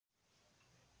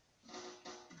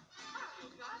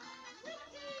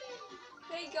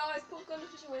guys, Popcorn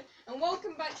Official here, and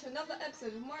welcome back to another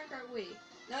episode of Mario Kart Wii.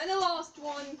 Now in the last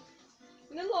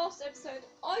episode,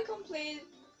 I completed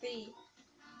the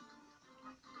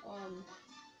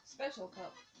special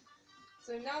cup.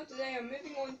 So now today I'm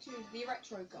moving on to the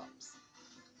retro cups,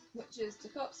 which is the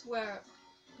cups where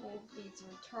all these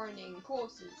returning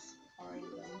courses are in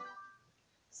them.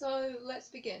 So let's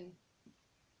begin.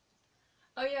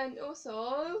 Oh yeah, and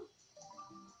also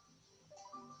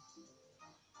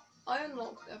I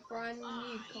unlocked a brand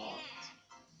new kart.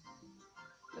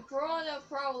 The Piranha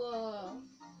Prowler!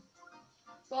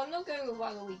 But I'm not going with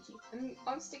Waluigi.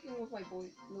 I'm sticking with my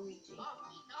boy Luigi.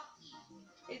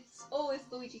 It's always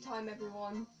Luigi time,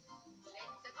 everyone.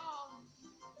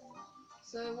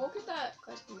 So what could that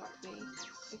question mark be?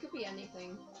 It could be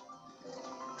anything.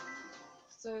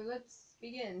 So let's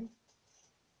begin.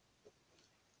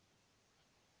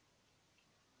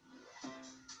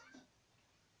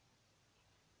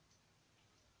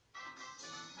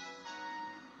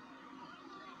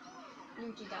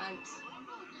 Luigi dance.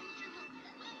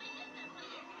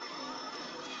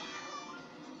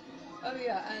 Oh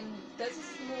yeah, and there's a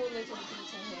small little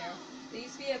detail here. There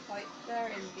used to be a pipe there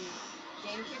in the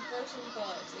GameCube version,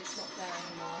 but it's not there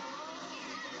anymore.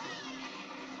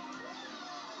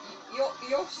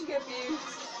 Yoshi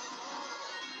abuse.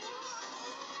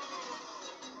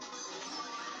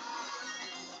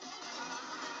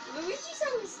 Luigi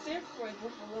sounds different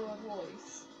with a lower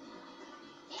voice.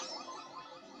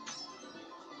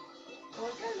 Well,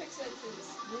 it kind of makes sense because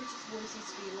Luigi's voice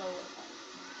used to be lower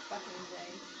back in the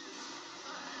day.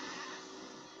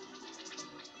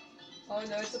 Oh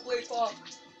no, it's a blue pop.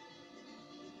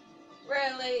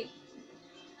 Really?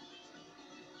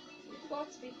 You've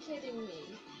got to be kidding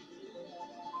me.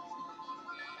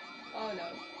 Oh no.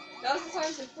 Now's the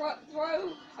time to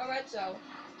throw a red shell.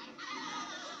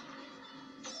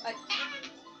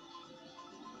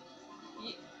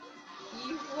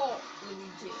 You what,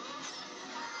 Luigi?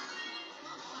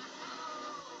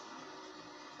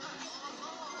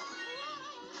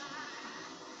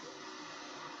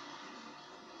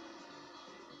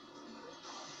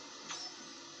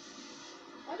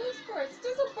 Are those birds?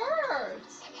 Those are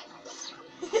birds!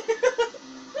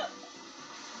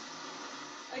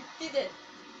 I did it!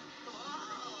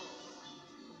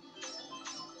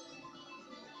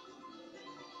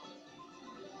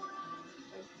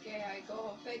 Okay, I got a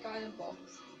big iron box.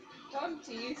 Time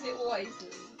to use it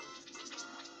wisely.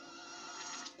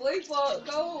 Blue bot,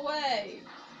 go away!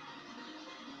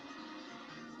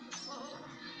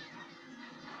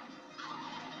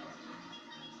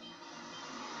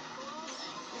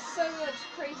 There's so much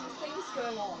crazy things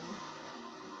going on.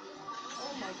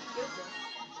 Oh my goodness.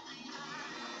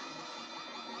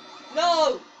 No!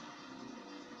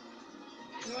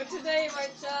 Not today,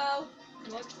 Rachel!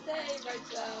 Not today,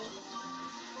 Rachel!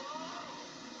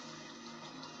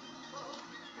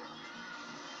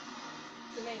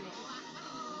 The name is.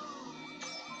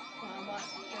 Oh my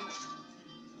goodness.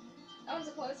 That was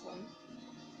a close one.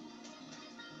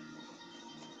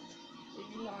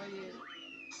 Even though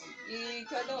you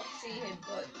cannot see him,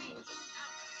 but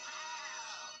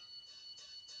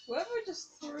whoever just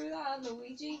threw that on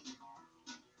Luigi,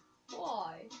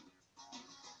 why?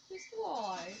 Just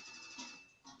why?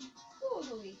 Poor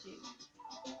Luigi.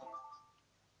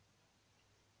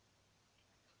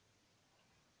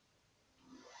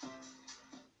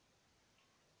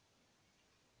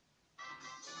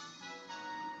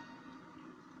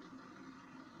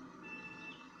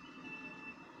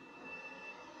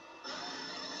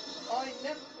 I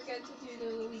never forget to do the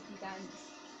Luigi dance.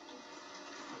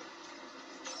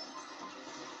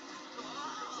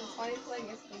 Since I'm playing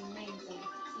as the main boy,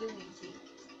 Luigi.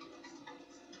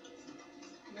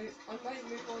 I might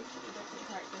move on to a different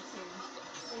character soon.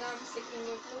 So now I'm sticking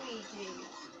with Luigi.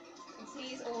 Because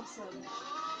he's awesome.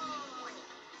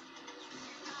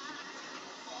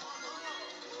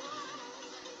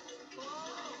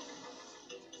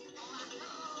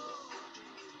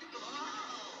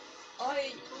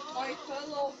 I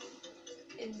fell off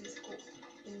in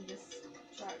this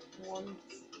track once.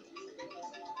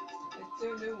 I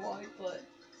don't know why, but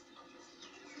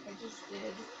I just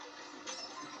did.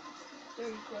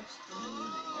 Don't question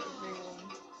everyone.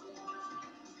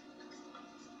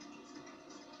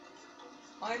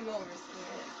 I'm not risking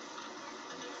it.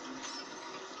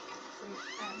 From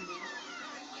Andy.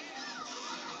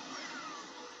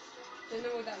 Don't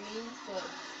know what that means, but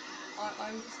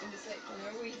I'm just gonna say it for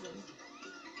no reason.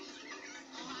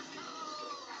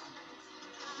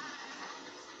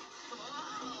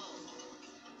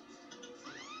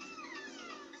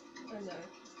 Oh no.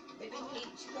 Baby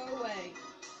Peach, go away.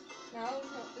 Now's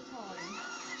not the time.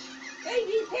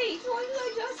 Baby Peach, what did I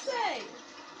just say?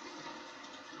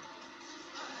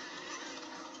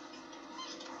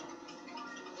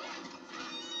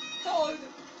 Toad!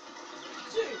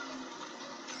 Shoot!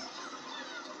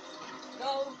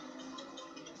 No!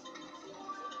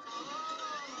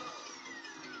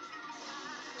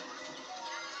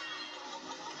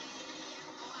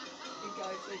 You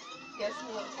guys are guessing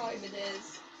what time it is.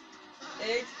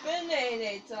 It's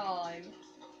banana time!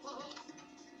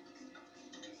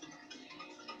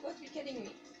 You must be kidding me.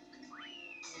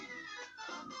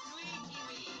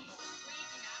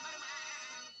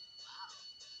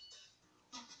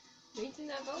 Luigi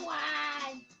number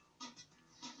one!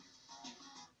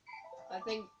 I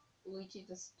think Luigi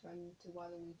just turned into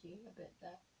Waluigi a bit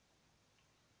there.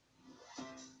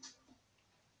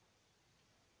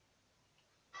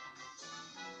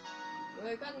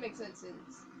 Well, it kind of makes sense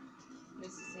since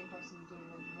it's the same person doing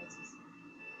all the voices.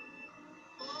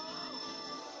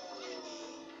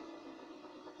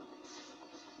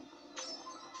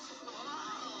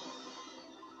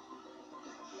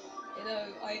 You know,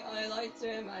 I like to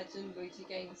imagine Luigi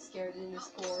getting scared in this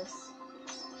course,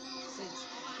 since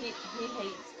he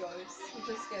hates ghosts. He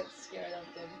just gets scared of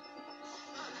them.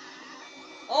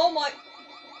 Oh my!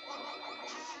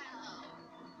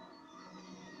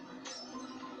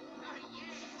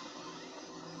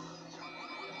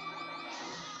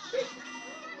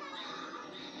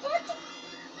 What?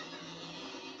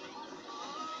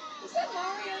 Was that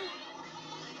Mario?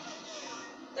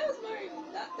 That was Mario.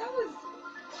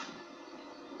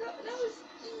 That was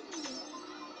easy.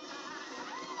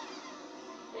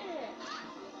 Yeah.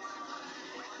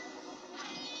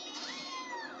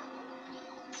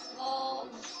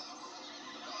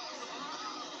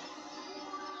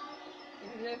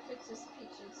 Even though Princess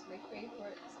Peach is my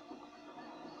favorite,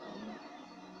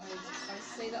 I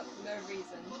say that for no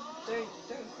reason.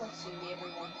 Don't question me,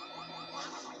 everyone.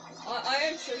 I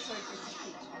am so sorry, Princess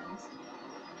Peach fans.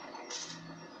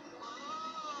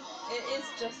 It is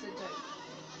just a joke.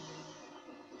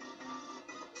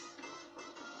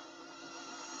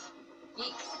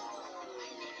 Yeet.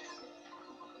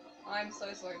 I'm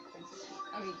so sorry, Princess Peach.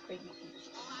 I mean, Baby Peach.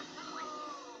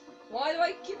 Why do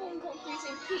I keep on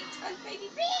confusing Peach and Baby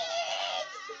Peach?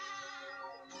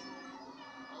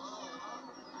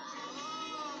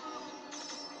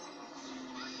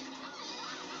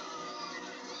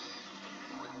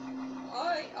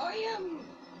 I am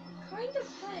kind of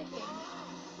panicking.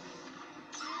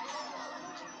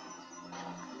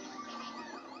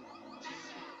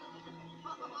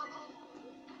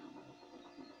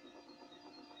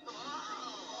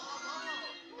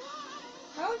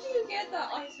 How do you get that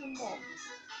item box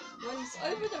when it's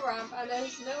over the ramp and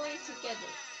there's no way to get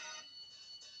it?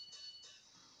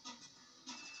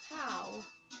 How?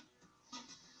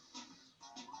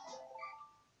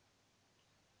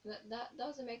 That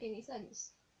doesn't make any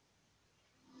sense.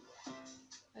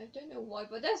 I don't know why,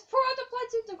 but there's piranha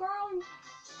plants in the ground!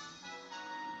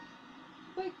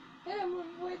 Like, hit him with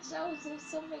weird shells or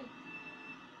something.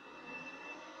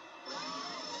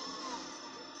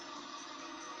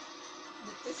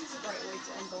 This is a great way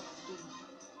to end off the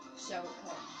shell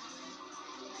cut.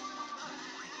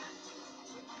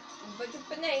 A bunch of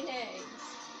bananas!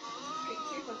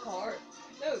 Cooper cart.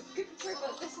 No, Cooper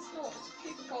Trooper, this is not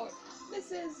Cooper cart.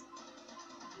 This is...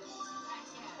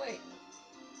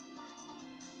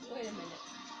 Wait a minute.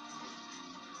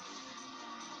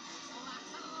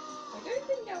 I don't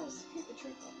think that was Cooper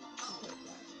Trooper.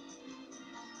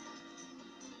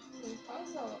 How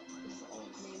is the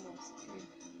old name of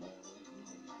Cooper?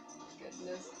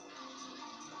 Goodness.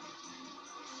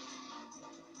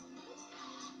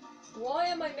 Why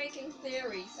am I making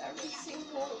theories every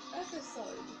single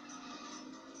episode?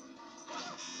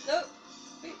 No!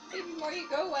 Baby Mario,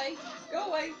 go away! Go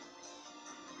away!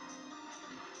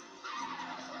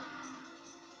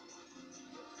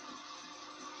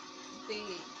 The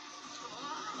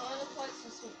final flights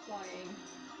just went flying.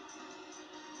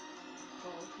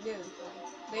 Oh, nearly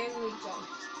flying. They only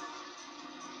jumped.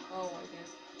 Oh my god.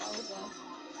 That was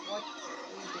what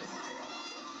we did.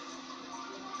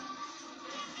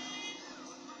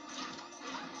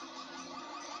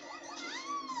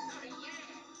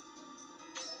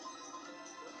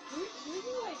 Who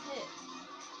do I hit?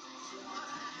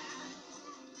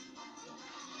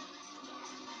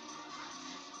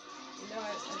 You know, I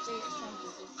think it's time to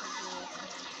do something else.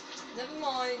 Never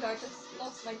mind, I just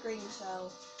lost my green shell.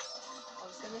 I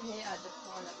was gonna hit at the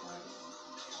piranha plant.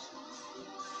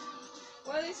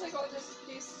 Well, at least I got to just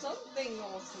do something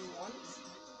awesome once.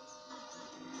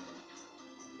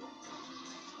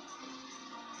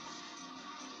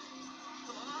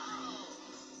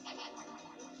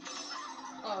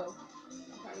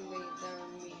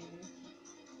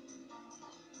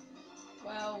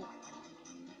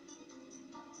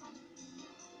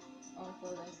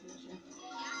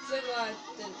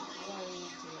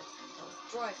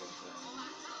 drive into it.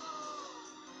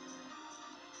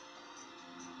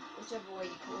 Whichever way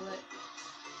you call it.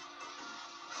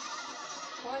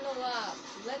 Final lap.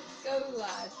 Let's go,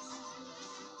 lads.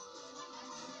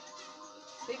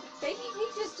 Baby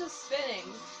Peach is just spinning.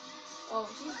 Oh,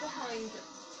 she's behind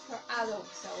her adult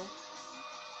self.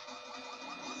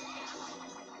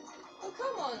 Oh,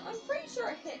 come on. I'm pretty sure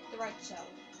I hit the right shell.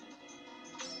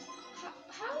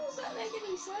 How does that make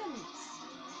any sense?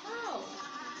 How?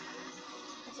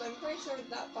 So I'm pretty sure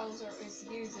that Bowser is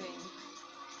using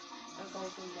a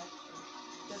golden weapon.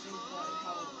 Doesn't know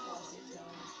how fast it's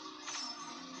going.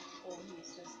 Or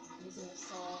he's just using a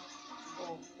saw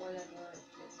or whatever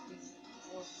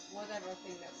or whatever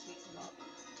thing that speeds him up.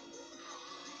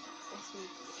 Or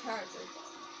speeds the character up.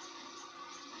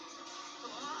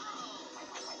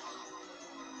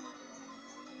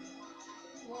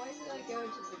 Why did I go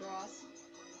into the grass?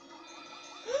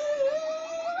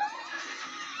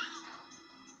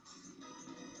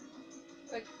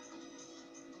 Like,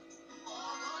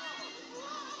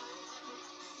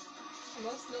 I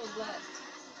must not let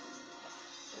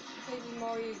Baby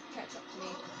Mario catch up to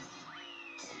me.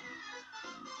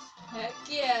 Heck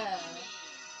yeah!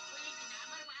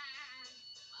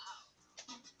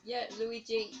 Yeah,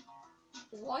 Luigi.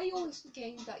 Why are you always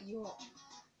forgetting that you're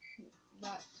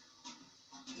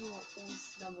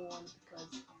always number one? Because,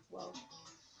 well,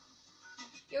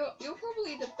 you're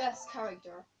probably the best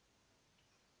character.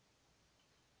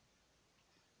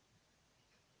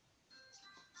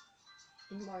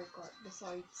 In Mario Kart,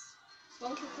 besides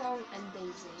Donkey Kong and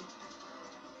Daisy.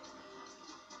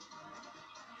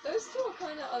 Those two are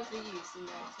kind of overused in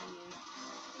my opinion.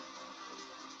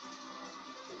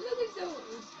 Look at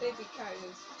those baby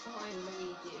characters behind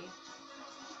Luigi.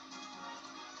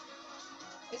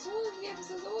 It's one of the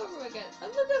episodes all over again.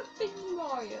 And look at Baby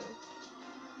Mario.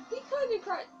 He kind of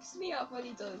cracks me up when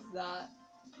he does that.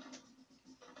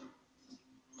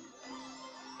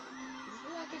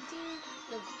 Isn't that good too?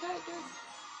 No, the characters.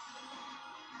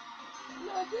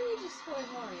 No, I think we just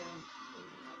spoiled Mario in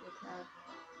the crowd.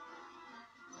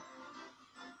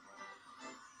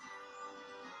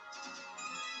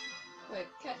 Wait,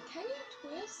 can you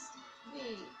twist the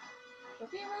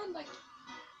trophy around like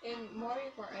in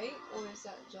Mario Kart 8, or is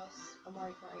that just a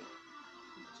Mario Kart 8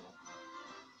 feature?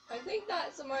 I think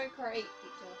that's a Mario Kart 8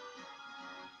 feature.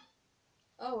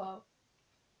 Oh well.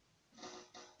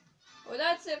 Well,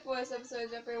 that's it for this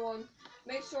episode, everyone.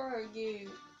 Make sure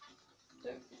you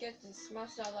don't forget to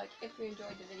smash that like if you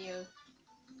enjoyed the video.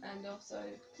 And also,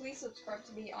 please subscribe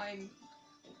to me. I'm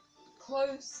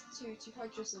close to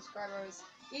 200 subscribers.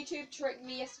 YouTube tricked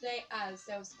me yesterday as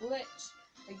there was a glitch.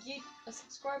 A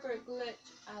subscriber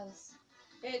glitch as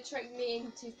it tricked me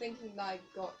into thinking that I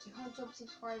got 200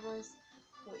 subscribers,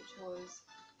 which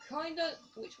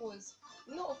was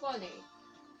not funny.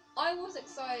 I was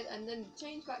excited and then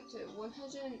changed back to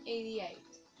 188.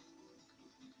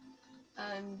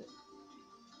 And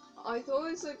I thought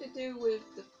it was something to do with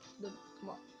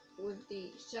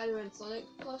the Shadow and Sonic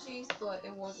plushies, but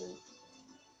it wasn't.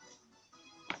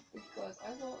 Because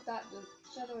I thought that the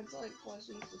Shadow and Sonic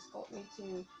plushies just got me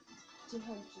to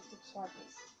 200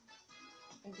 subscribers.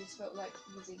 And just felt like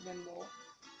using them more.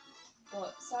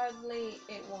 But sadly,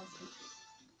 it wasn't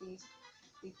these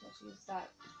plushies that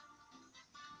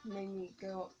made me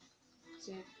go up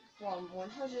from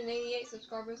 188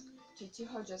 subscribers to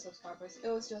 200 subscribers. It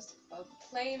was just a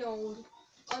plain old,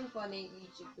 unfunny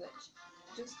YouTube glitch.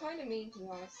 Just kind of mean to be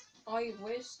honest.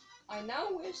 I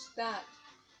now wish that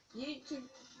YouTube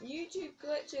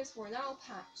glitches were now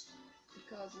patched,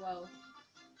 because well,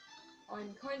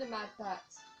 I'm kind of mad that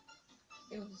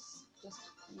it was just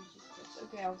a YouTube glitch.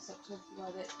 Okay, I'll stop talking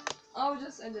about it. I'll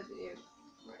just end the video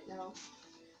right now.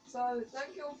 So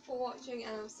thank you all for watching,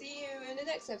 and I'll see you in the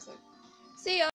next episode. See ya!